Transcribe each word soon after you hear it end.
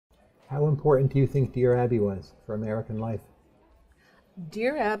How important do you think Dear Abby was for American life?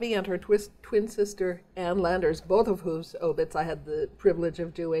 Dear Abby and her twin sister Ann Landers, both of whose obits I had the privilege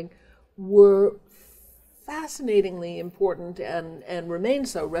of doing, were fascinatingly important and remain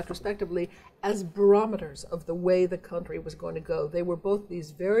so retrospectively as barometers of the way the country was going to go. They were both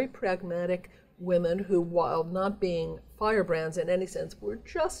these very pragmatic women who, while not being firebrands in any sense, were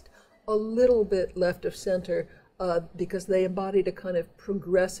just a little bit left of center because they embodied a kind of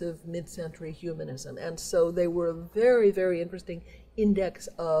progressive mid-century humanism. And so they were a very, very interesting index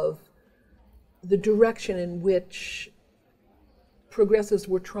of the direction in which progressives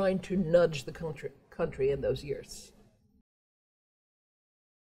were trying to nudge the country in those years.